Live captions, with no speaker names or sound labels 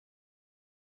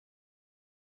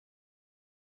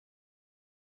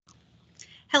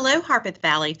Hello, Harpeth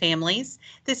Valley families.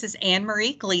 This is Anne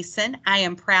Marie Gleason. I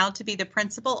am proud to be the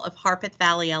principal of Harpeth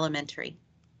Valley Elementary.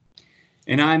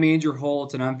 And I'm Andrew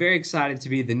Holt, and I'm very excited to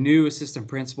be the new assistant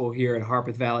principal here at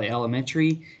Harpeth Valley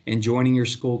Elementary and joining your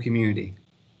school community.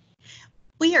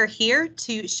 We are here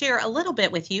to share a little bit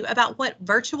with you about what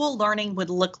virtual learning would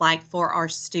look like for our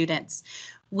students.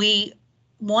 We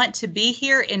want to be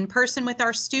here in person with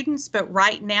our students, but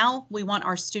right now we want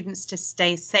our students to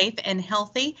stay safe and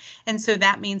healthy, and so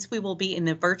that means we will be in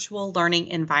the virtual learning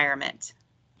environment.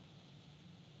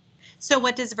 So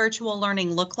what does virtual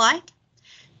learning look like?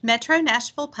 Metro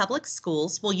Nashville Public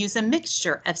Schools will use a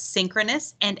mixture of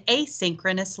synchronous and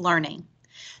asynchronous learning.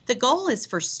 The goal is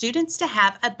for students to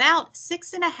have about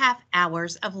 6.5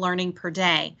 hours of learning per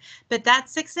day, but that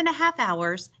 6.5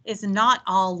 hours is not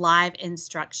all live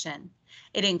instruction.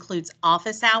 It includes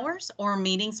office hours or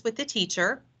meetings with the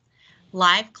teacher,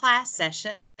 live class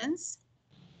sessions,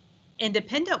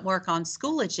 independent work on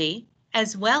Schoology,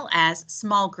 as well as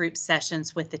small group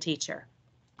sessions with the teacher.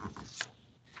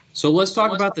 So let's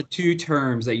talk about the two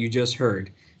terms that you just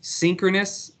heard,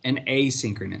 synchronous and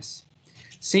asynchronous.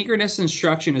 Synchronous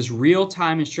instruction is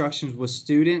real-time instructions with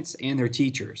students and their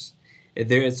teachers.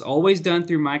 It's always done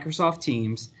through Microsoft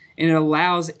Teams, and it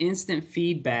allows instant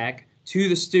feedback to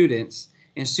the students,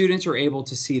 and students are able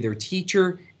to see their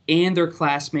teacher and their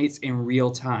classmates in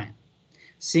real time.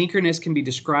 Synchronous can be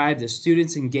described as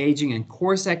students engaging in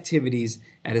course activities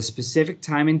at a specific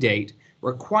time and date,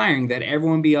 requiring that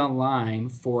everyone be online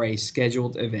for a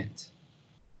scheduled event.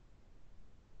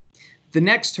 The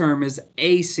next term is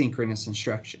asynchronous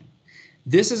instruction.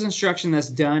 This is instruction that's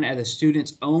done at a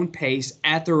student's own pace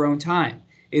at their own time.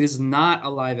 It is not a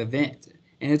live event,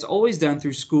 and it's always done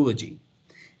through Schoology.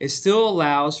 It still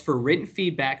allows for written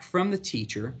feedback from the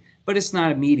teacher, but it's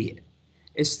not immediate.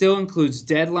 It still includes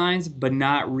deadlines, but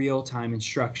not real-time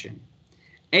instruction.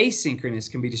 Asynchronous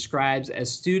can be described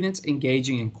as students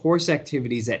engaging in course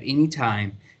activities at any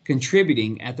time,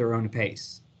 contributing at their own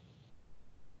pace.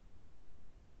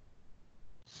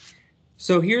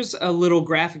 So here's a little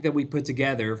graphic that we put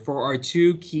together for our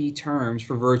two key terms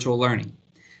for virtual learning.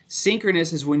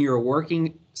 Synchronous is when you're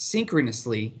working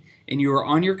synchronously and you are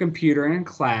on your computer and in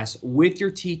class with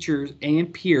your teachers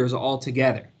and peers all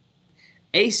together.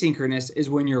 Asynchronous is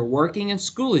when you're working in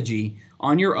Schoology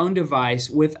on your own device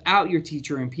without your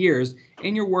teacher and peers,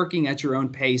 and you're working at your own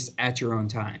pace at your own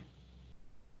time.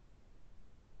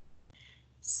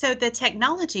 So the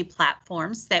technology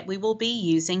platforms that we will be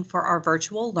using for our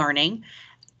virtual learning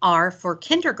are for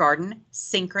kindergarten,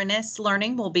 synchronous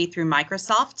learning will be through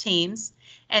Microsoft Teams,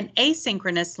 and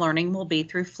asynchronous learning will be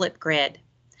through Flipgrid.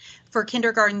 For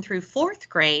kindergarten through 4th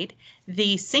grade,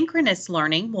 the synchronous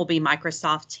learning will be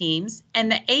Microsoft Teams, and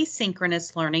the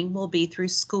asynchronous learning will be through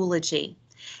Schoology.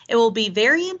 It will be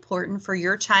very important for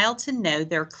your child to know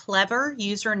their clever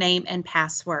username and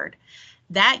password.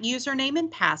 That username and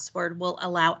password will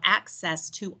allow access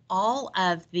to all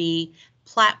of the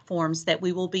platforms that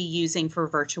we will be using for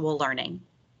virtual learning.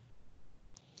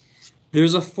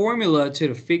 There's a formula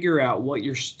to figure out what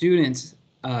your student's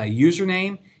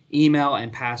username, email,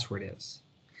 and password is.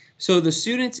 So the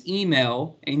student's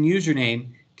email and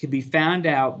username can be found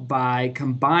out by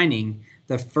combining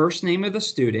the first name of the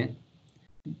student,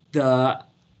 the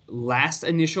last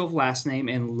initial of last name,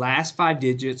 and last 5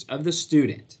 digits of the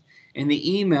student. In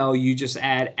the email, you just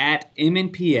add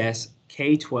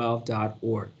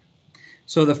 @mnpsk12.org.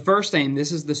 So the first name,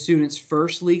 this is the student's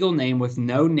first legal name with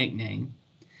no nickname.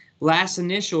 Last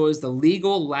initial is the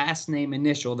legal last name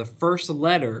initial, the first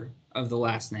letter of the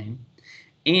last name,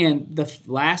 and the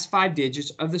last 5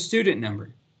 digits of the student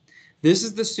number. This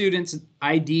is the student's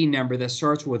ID number that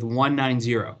starts with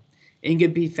 190 and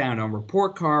can be found on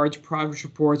report cards, progress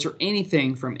reports, or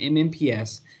anything from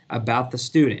MNPS about the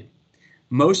student.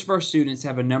 Most of our students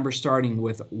have a number starting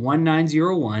with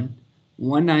 1901,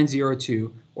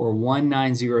 1902, or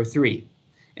 1903,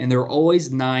 and they're always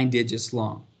 9 digits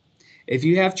long. If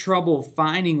you have trouble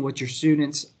finding what your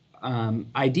student's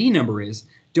ID number is,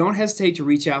 don't hesitate to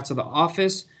reach out to the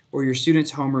office or your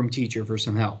student's homeroom teacher for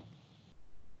some help.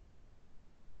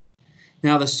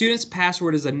 Now, the student's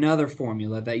password is another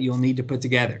formula that you'll need to put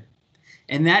together,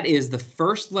 and that is the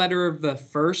first letter of the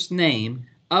first name,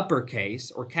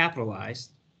 uppercase or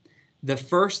capitalized, the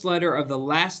first letter of the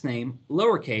last name,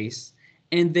 lowercase,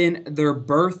 and then their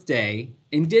birthday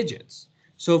in digits.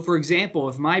 So, for example,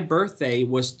 if my birthday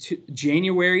was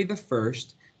January the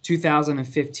 1st,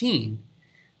 2015,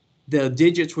 the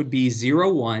digits would be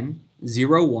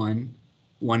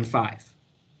 010115.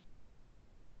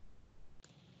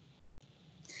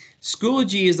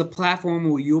 Schoology is a platform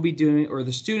where you'll be doing, or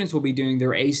the students will be doing,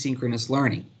 their asynchronous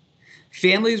learning.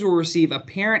 Families will receive a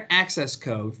parent access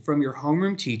code from your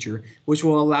homeroom teacher, which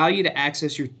will allow you to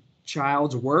access your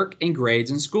child's work and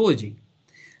grades in Schoology.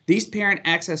 These parent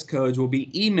access codes will be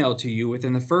emailed to you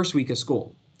within the first week of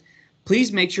school.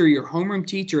 Please make sure your homeroom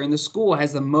teacher in the school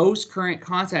has the most current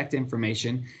contact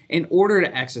information in order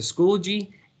to access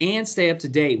Schoology and stay up to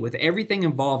date with everything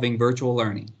involving virtual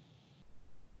learning.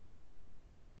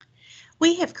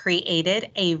 We have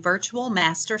created a virtual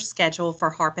master schedule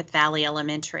for Harpeth Valley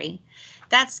Elementary.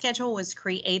 That schedule was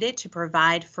created to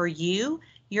provide for you,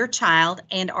 your child,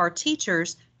 and our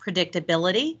teachers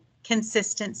predictability,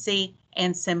 consistency,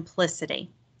 and simplicity.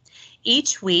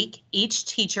 Each week, each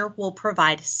teacher will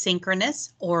provide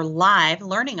synchronous or live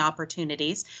learning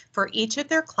opportunities for each of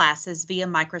their classes via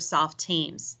Microsoft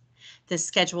Teams. The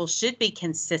schedule should be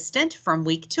consistent from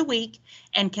week to week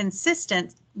and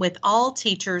consistent with all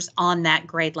teachers on that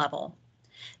grade level.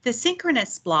 The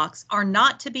synchronous blocks are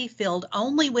not to be filled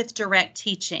only with direct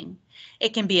teaching.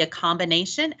 It can be a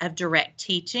combination of direct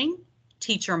teaching,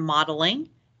 teacher modeling,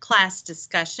 class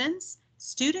discussions,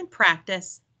 student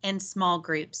practice, and small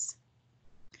groups.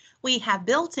 We have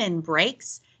built-in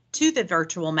breaks to the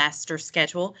virtual master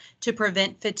schedule to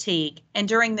prevent fatigue, and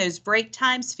during those break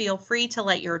times, feel free to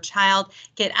let your child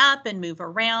get up and move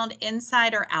around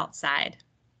inside or outside.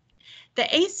 The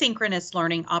asynchronous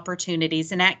learning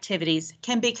opportunities and activities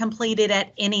can be completed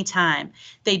at any time.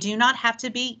 They do not have to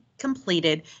be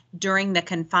completed during the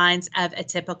confines of a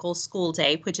typical school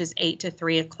day, which is 8 to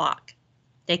 3 o'clock.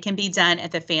 They can be done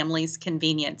at the family's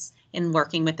convenience in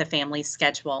working with the family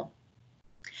schedule.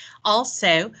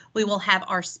 Also, we will have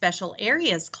our special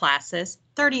areas classes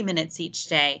 30 minutes each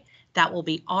day. That will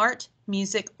be art,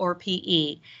 music, or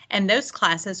PE, and those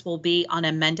classes will be on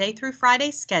a Monday through Friday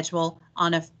schedule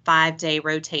on a 5-day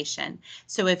rotation.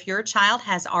 So if your child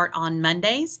has art on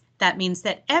Mondays, that means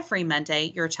that every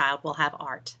Monday your child will have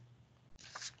art.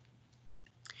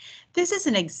 This is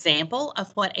an example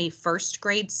of what a first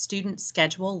grade student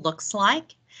schedule looks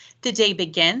like. The day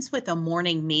begins with a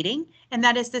morning meeting, and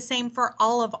that is the same for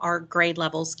all of our grade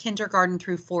levels, kindergarten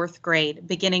through 4th grade,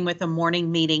 beginning with a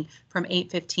morning meeting from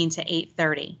 8:15 to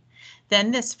 8:30.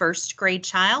 Then this first grade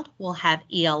child will have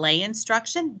ELA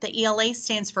instruction. The ELA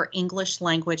stands for English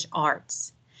Language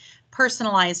Arts.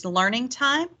 Personalized learning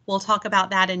time, we'll talk about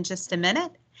that in just a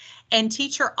minute. And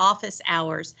teacher office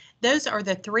hours. Those are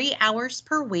the 3 hours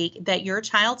per week that your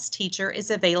child's teacher is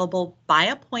available by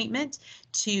appointment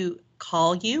to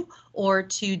call you or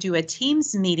to do a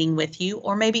Teams meeting with you,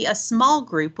 or maybe a small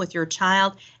group with your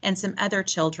child and some other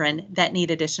children that need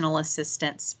additional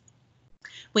assistance.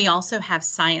 We also have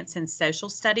science and social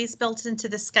studies built into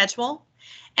the schedule.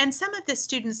 And some of the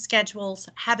student schedules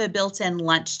have a built-in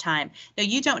lunchtime. Now,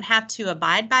 you don't have to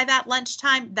abide by that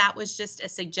lunchtime. That was just a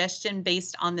suggestion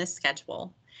based on this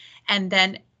schedule. And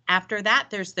then after that,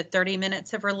 there's the 30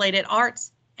 minutes of related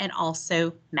arts and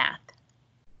also math.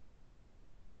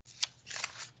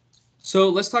 So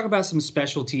let's talk about some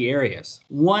specialty areas.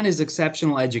 One is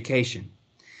exceptional education.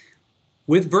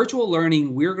 With virtual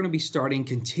learning, we're going to be starting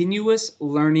continuous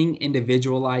learning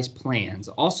individualized plans,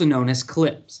 also known as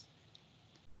CLIPs.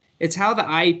 It's how the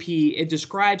IEP, it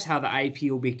describes how the IEP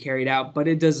will be carried out, but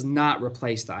it does not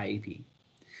replace the IEP.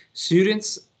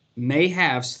 Students may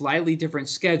have slightly different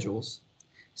schedules.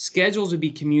 Schedules will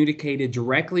be communicated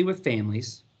directly with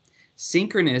families.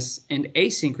 Synchronous and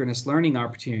asynchronous learning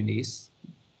opportunities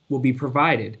will be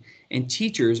provided, and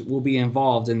teachers will be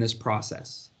involved in this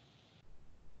process.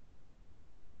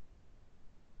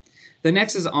 The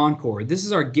next is Encore. This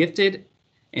is our gifted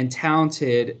and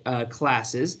talented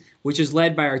classes, which is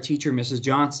led by our teacher, Mrs.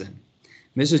 Johnson.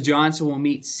 Mrs. Johnson will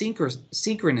meet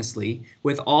synchronously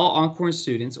with all Encore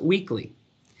students weekly.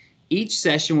 Each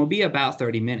session will be about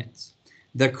 30 minutes.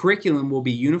 The curriculum will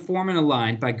be uniform and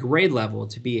aligned by grade level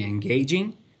to be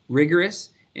engaging,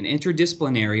 rigorous, and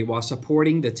interdisciplinary while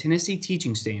supporting the Tennessee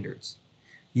teaching standards.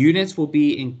 Units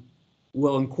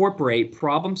will incorporate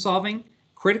problem solving,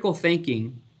 critical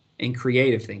thinking, and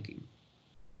creative thinking.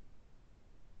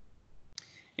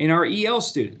 In our EL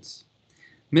students,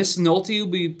 Ms. Nolte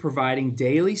will be providing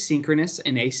daily synchronous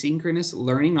and asynchronous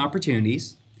learning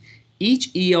opportunities. Each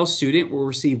EL student will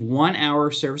receive 1 hour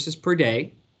of services per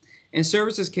day, and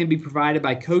services can be provided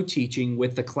by co-teaching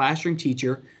with the classroom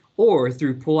teacher or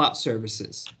through pull-out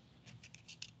services.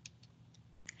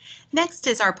 Next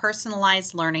is our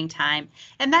personalized learning time,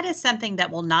 and that is something that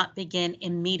will not begin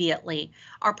immediately.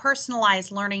 Our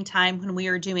personalized learning time when we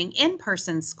are doing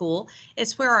in-person school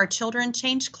is where our children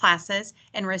change classes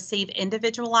and receive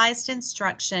individualized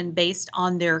instruction based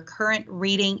on their current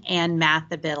reading and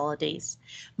math abilities.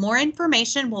 More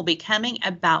information will be coming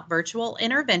about virtual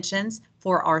interventions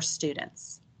for our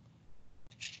students.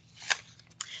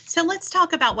 So let's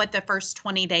talk about what the first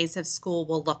 20 days of school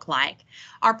will look like.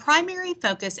 Our primary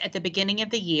focus at the beginning of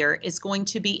the year is going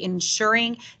to be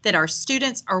ensuring that our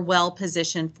students are well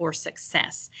positioned for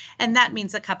success. And that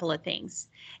means a couple of things.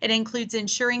 It includes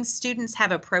ensuring students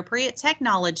have appropriate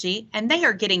technology and they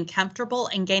are getting comfortable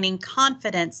and gaining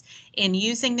confidence in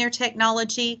using their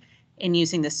technology, in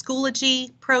using the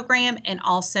Schoology program, and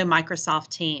also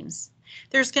Microsoft Teams.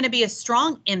 There's going to be a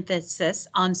strong emphasis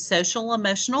on social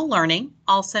emotional learning,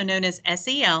 also known as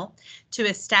SEL, to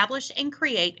establish and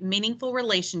create meaningful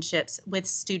relationships with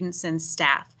students and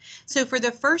staff. So for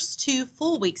the first 2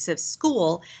 full weeks of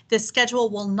school, the schedule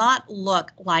will not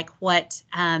look like what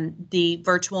the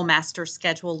virtual master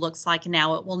schedule looks like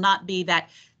now. It will not be that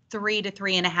 3 to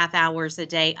 3.5 hours a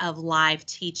day of live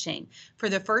teaching. For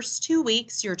the first 2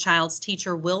 weeks, your child's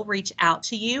teacher will reach out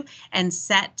to you and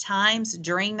set times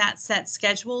during that set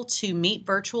schedule to meet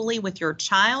virtually with your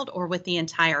child or with the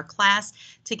entire class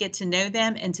to get to know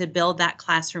them and to build that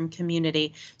classroom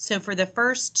community. So for the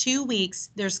first 2 weeks,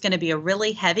 there's going to be a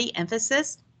really heavy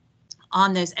emphasis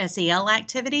on those SEL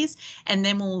activities, and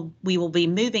then we will be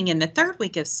moving in the 3rd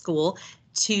week of school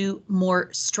to more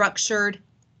structured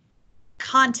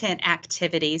content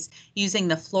activities using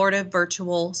the Florida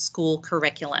Virtual School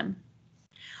curriculum.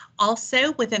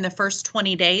 Also, within the first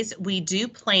 20 days, we do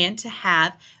plan to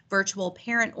have virtual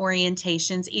parent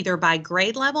orientations either by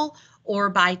grade level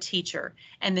or by teacher,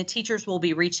 and the teachers will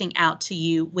be reaching out to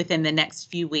you within the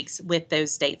next few weeks with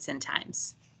those dates and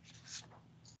times.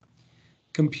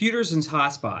 Computers and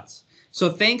hotspots. So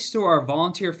thanks to our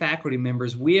volunteer faculty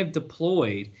members, we have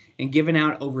deployed and given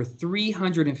out over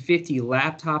 350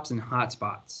 laptops and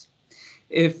hotspots.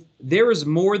 If there is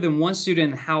more than one student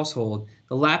in the household,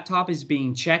 the laptop is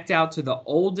being checked out to the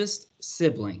oldest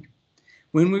sibling.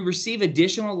 When we receive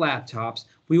additional laptops,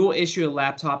 we will issue a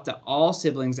laptop to all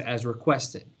siblings as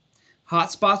requested.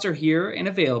 Hotspots are here and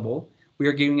available. We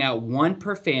are giving out one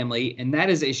per family, and that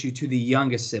is issued to the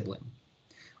youngest sibling.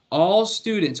 All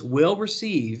students will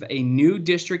receive a new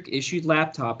district-issued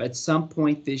laptop at some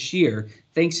point this year,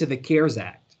 thanks to the CARES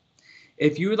Act.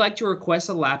 If you would like to request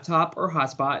a laptop or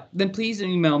hotspot, then please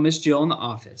email Ms. Jill in the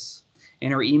office,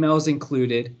 and her email is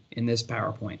included in this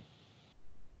PowerPoint.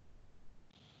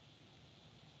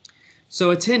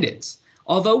 So attendance.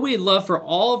 Although we'd love for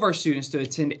all of our students to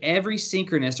attend every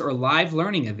synchronous or live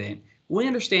learning event, we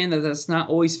understand that that's not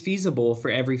always feasible for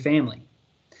every family.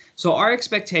 So our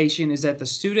expectation is that the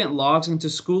student logs into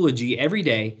Schoology every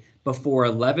day before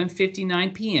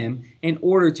 11:59 p.m. in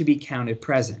order to be counted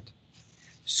present.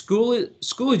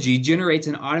 Schoology generates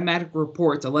an automatic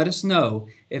report to let us know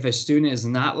if a student is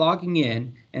not logging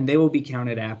in, and they will be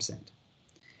counted absent.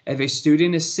 If a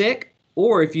student is sick,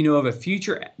 or if you know of a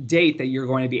future date that you're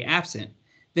going to be absent,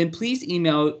 then please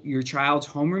email your child's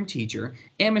homeroom teacher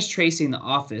and Ms. Tracy in the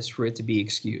office for it to be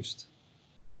excused.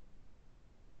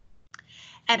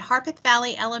 At Harpeth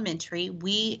Valley Elementary,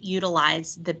 we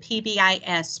utilize the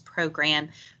PBIS program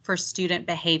for student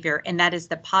behavior, and that is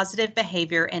the Positive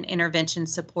Behavior and Intervention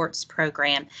Supports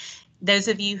program. Those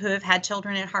of you who have had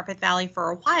children at Harpeth Valley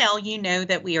for a while, you know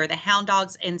that we are the hound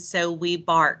dogs, and so we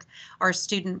bark. Our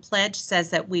student pledge says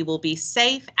that we will be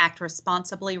safe, act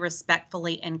responsibly,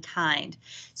 respectfully, and kind.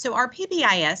 So our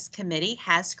PBIS committee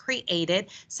has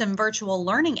created some virtual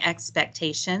learning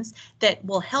expectations that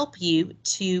will help you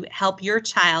to help your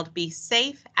child be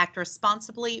safe, act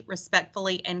responsibly,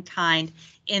 respectfully, and kind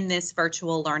in this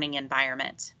virtual learning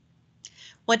environment.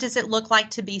 What does it look like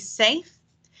to be safe?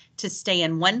 To stay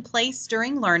in one place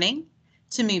during learning,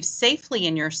 to move safely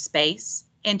in your space,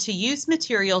 and to use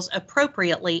materials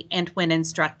appropriately and when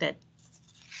instructed.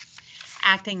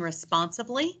 Acting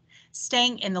responsibly,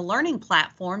 staying in the learning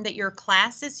platform that your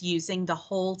class is using the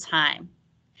whole time.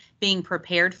 Being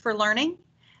prepared for learning,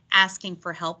 asking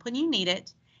for help when you need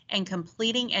it, and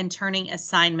completing and turning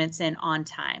assignments in on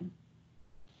time.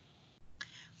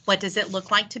 What does it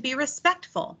look like to be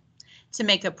respectful? To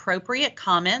make appropriate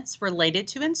comments related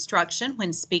to instruction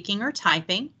when speaking or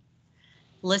typing,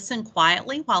 listen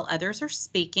quietly while others are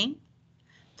speaking,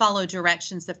 follow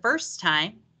directions the first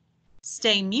time,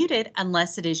 stay muted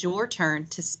unless it is your turn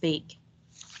to speak.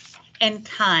 And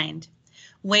kind,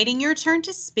 waiting your turn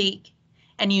to speak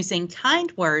and using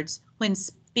kind words when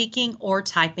speaking or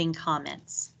typing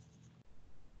comments.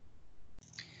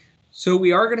 So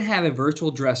we are going to have a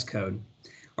virtual dress code.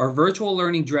 Our virtual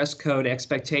learning dress code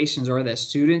expectations are that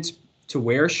students to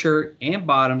wear a shirt and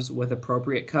bottoms with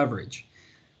appropriate coverage.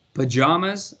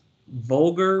 Pajamas,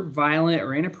 vulgar, violent,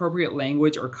 or inappropriate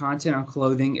language or content on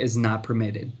clothing is not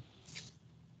permitted.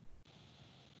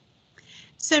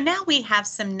 So now we have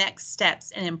some next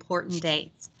steps and important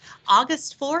dates.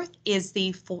 August 4th is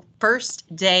the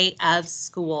first day of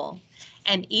school,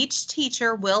 and each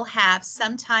teacher will have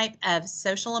some type of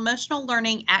social emotional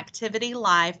learning activity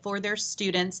live for their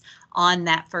students on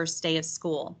that first day of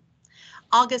school.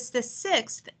 August the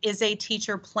 6th is a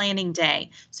teacher planning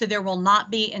day, so there will not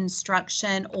be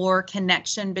instruction or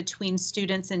connection between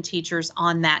students and teachers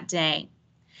on that day.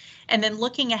 And then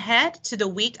looking ahead to the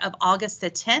week of August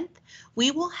the 10th,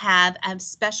 we will have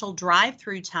special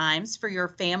drive-through times for your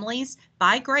families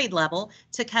by grade level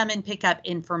to come and pick up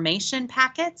information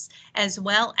packets as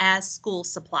well as school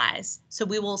supplies. So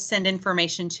we will send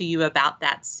information to you about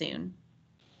that soon.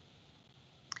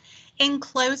 In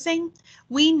closing,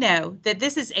 we know that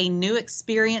this is a new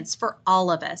experience for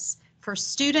all of us, for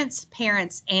students,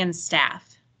 parents, and staff.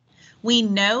 We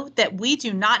know that we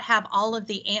do not have all of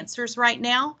the answers right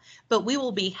now, but we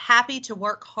will be happy to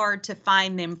work hard to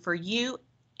find them for you,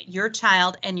 your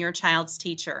child, and your child's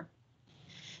teacher.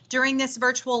 During this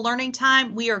virtual learning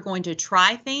time, we are going to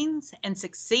try things and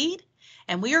succeed,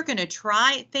 and we are going to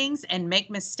try things and make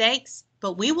mistakes,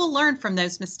 but we will learn from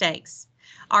those mistakes.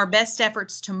 Our best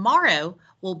efforts tomorrow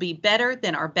will be better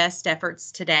than our best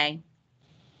efforts today.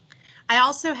 I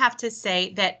also have to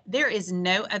say that there is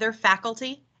no other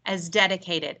faculty as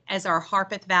dedicated as our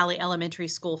Harpeth Valley Elementary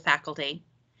School faculty.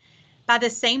 By the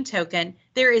same token,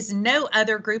 there is no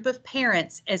other group of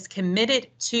parents as committed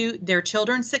to their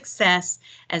children's success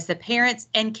as the parents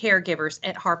and caregivers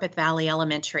at Harpeth Valley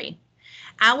Elementary.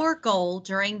 Our goal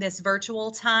during this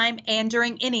virtual time and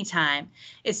during any time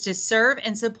is to serve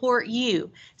and support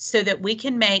you so that we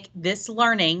can make this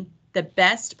learning the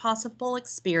best possible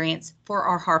experience for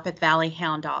our Harpeth Valley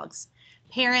Hound Dogs.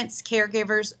 Parents,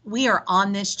 caregivers, we are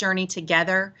on this journey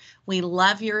together. We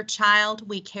love your child,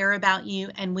 we care about you,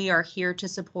 and we are here to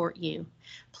support you.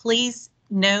 Please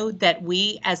know that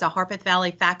we as a Harpeth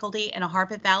Valley faculty and a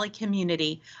Harpeth Valley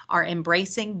community are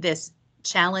embracing this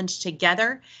challenge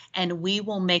together, and we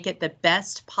will make it the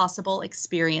best possible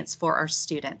experience for our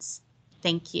students.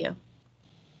 Thank you.